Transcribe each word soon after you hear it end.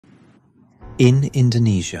In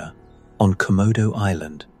Indonesia, on Komodo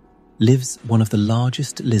Island, lives one of the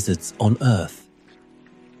largest lizards on Earth.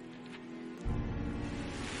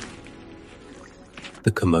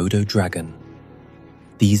 The Komodo dragon.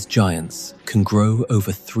 These giants can grow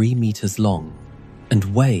over 3 meters long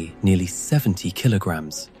and weigh nearly 70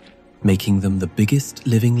 kilograms, making them the biggest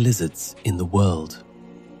living lizards in the world.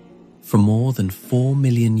 For more than 4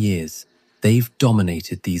 million years, they've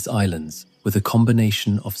dominated these islands with a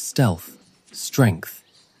combination of stealth, strength,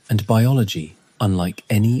 and biology unlike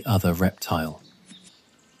any other reptile.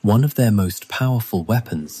 One of their most powerful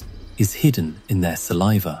weapons is hidden in their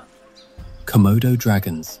saliva. Komodo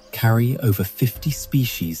dragons carry over 50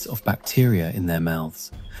 species of bacteria in their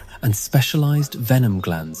mouths and specialized venom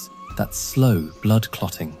glands that slow blood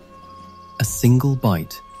clotting. A single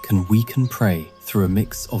bite can weaken prey through a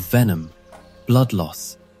mix of venom, blood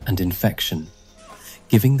loss, and infection,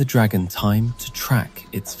 giving the dragon time to track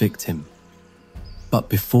its victim. But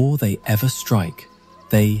before they ever strike,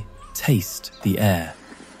 they taste the air.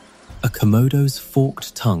 A Komodo's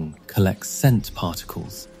forked tongue collects scent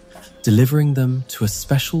particles, delivering them to a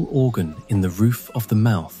special organ in the roof of the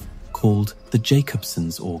mouth called the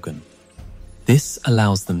Jacobson's organ. This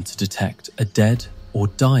allows them to detect a dead or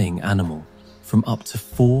dying animal from up to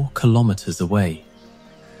 4 kilometers away,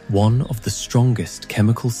 one of the strongest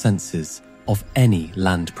chemical senses of any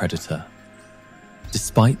land predator.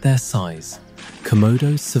 Despite their size,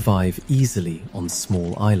 Komodos survive easily on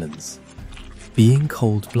small islands. Being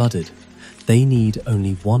cold-blooded, they need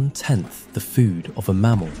only 1/10 the food of a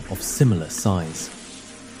mammal of similar size.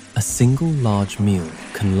 A single large meal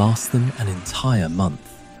can last them an entire month.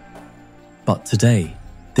 But today,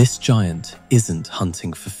 this giant isn't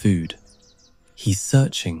hunting for food. He's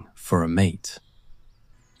searching for a mate.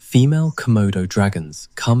 Female Komodo dragons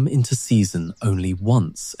come into season only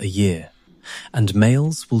once a year, and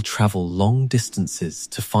males will travel long distances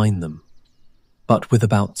to find them. But with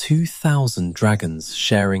about 2,000 dragons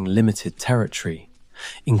sharing limited territory,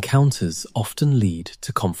 encounters often lead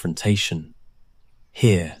to confrontation.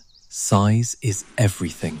 Here, size is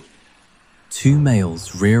everything. 2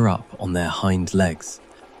 males rear up on their hind legs,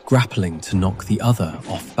 grappling to knock the other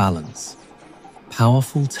off balance.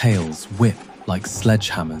 Powerful tails whip like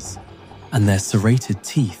sledgehammers, and their serrated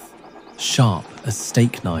teeth, sharp as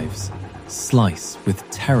steak knives, slice with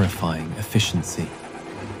terrifying efficiency.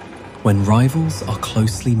 When rivals are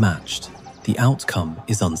closely matched, the outcome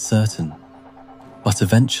is uncertain. But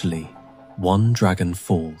eventually, one dragon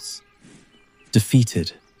falls.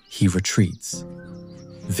 Defeated, he retreats.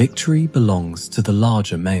 Victory belongs to the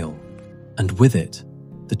larger male, and with it,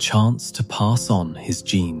 the chance to pass on his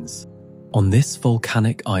genes. On this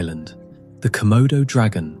volcanic island, the Komodo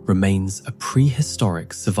dragon remains a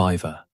prehistoric survivor,